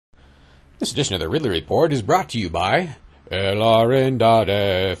This edition of the Ridley Report is brought to you by LRN.FM.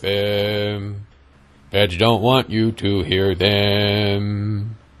 Feds don't want you to hear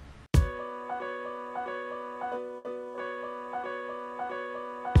them.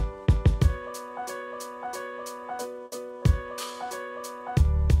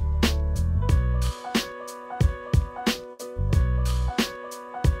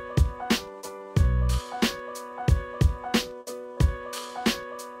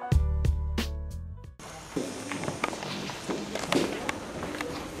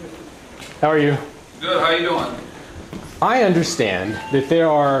 How are you? Good, how you doing? I understand that there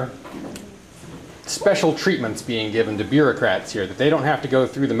are special treatments being given to bureaucrats here, that they don't have to go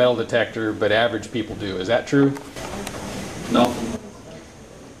through the metal detector, but average people do. Is that true? No.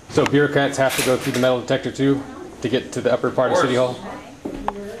 So bureaucrats have to go through the metal detector too, to get to the upper part of City Hall?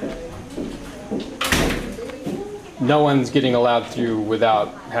 No one's getting allowed through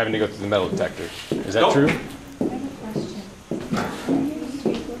without having to go through the metal detector. Is that true?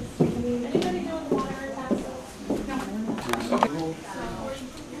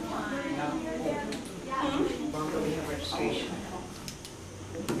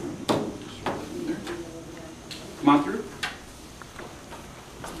 Come on through.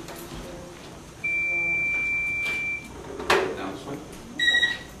 Down this way.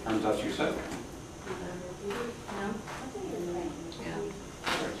 Arms out to your side.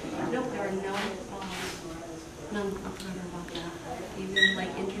 Nope, there are no about that. Even like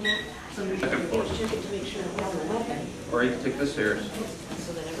internet, so we Second floor. check it to make sure it wasn't open, Or you can take the stairs.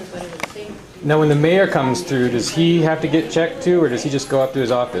 so that everybody would see. Now when the mayor comes through, does he have to get checked too, or does he just go up to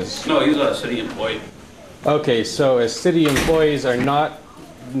his office? No, he's a city employee. Okay, so as city employees are not,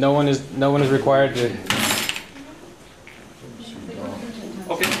 no one is required to.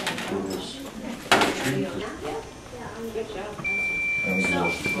 Okay.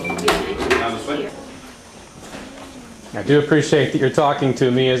 Down this way. I do appreciate that you're talking to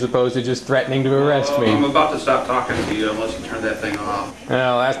me as opposed to just threatening to arrest I'm me. about to stop talking to you unless you turn that thing off.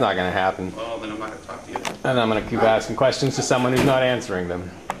 Well, that's not going to happen. Well, then I'm not going to talk to you. And I'm going to keep asking questions to someone who's not answering them.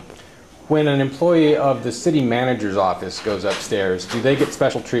 When an employee of the city manager's office goes upstairs, do they get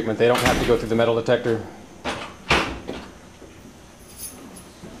special treatment? They don't have to go through the metal detector?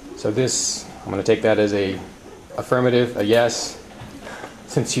 So this, I'm going to take that as a affirmative, a yes,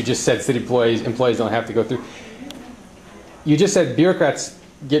 since you just said city employees don't have to go through. You just said bureaucrats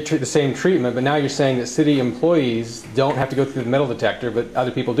get the same treatment, but now you're saying that city employees don't have to go through the metal detector, but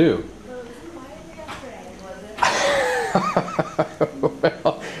other people do.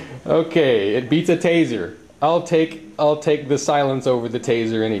 Well, okay, it beats a taser. I'll take the silence over the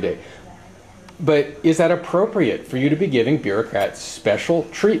taser any day. But is that appropriate for you to be giving bureaucrats special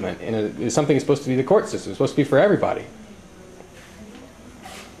treatment? Is something that's supposed to be the court system? It's supposed to be for everybody.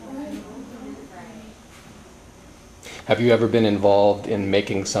 Have you ever been involved in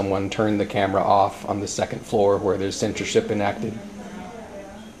making someone turn the camera off on the second floor where there's censorship enacted?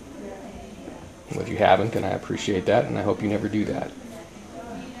 Well, if you haven't, then I appreciate that, and I hope you never do that.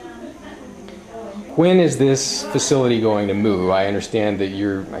 When is this facility going to move? I understand that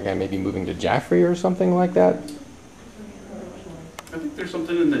you're maybe moving to Jaffrey or something like that. I think there's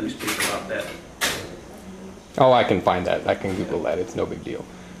something in the newspaper about that. Oh, I can find that. I can Google that. It's no big deal.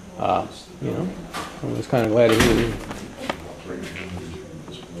 You know, I was kind of glad to hear you.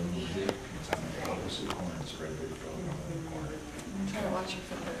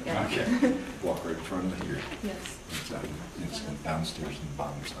 Okay. Walk right in front of here. Yes. It's downstairs on the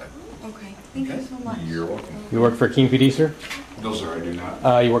bottom side. Okay, thank you so much. You're welcome. You work for Keene PD, sir? No, sir, I do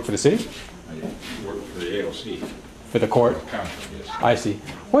not. You work for the city? I work for the AOC. For the court? County, yes. I see.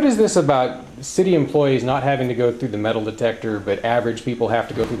 What is this about city employees not having to go through the metal detector, but average people have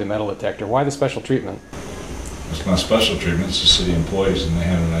to go through the metal detector? Why the special treatment? It's not special treatment, it's the city employees and they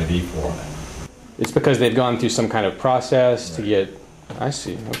have an ID for them. It's because they've gone through some kind of process to get... I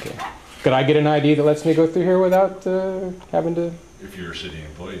see, okay. Could I get an ID that lets me go through here without having to... If you're a city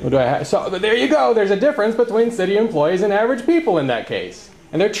employee. What do I have? So there you go. There's a difference between city employees and average people in that case.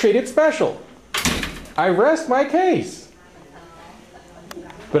 And they're treated special. I rest my case.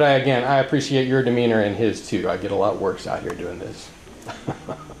 But I appreciate your demeanor and his too. I get a lot worse out here doing this.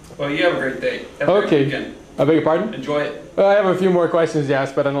 Well, you have a great day. Have a great Okay. weekend. I beg your pardon? Enjoy it. Well, I have a few more questions to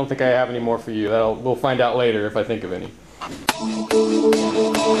ask, but I don't think I have any more for you. We'll find out later if I think of any.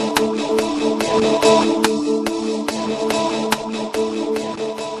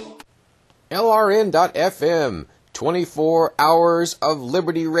 LRN.FM, 24 hours of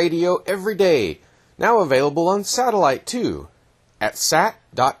Liberty Radio every day. Now available on satellite too, at sat.lrn.fm.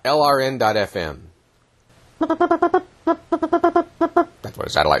 That's what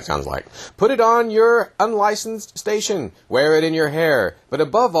a satellite sounds like. Put it on your unlicensed station. Wear it in your hair. But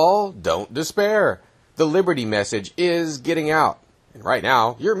above all, don't despair. The Liberty message is getting out. And right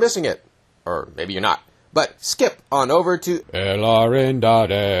now, you're missing it. Or maybe you're not. But skip on over to LRN.FM.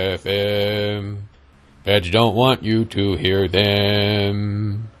 Feds don't want you to hear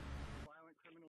them.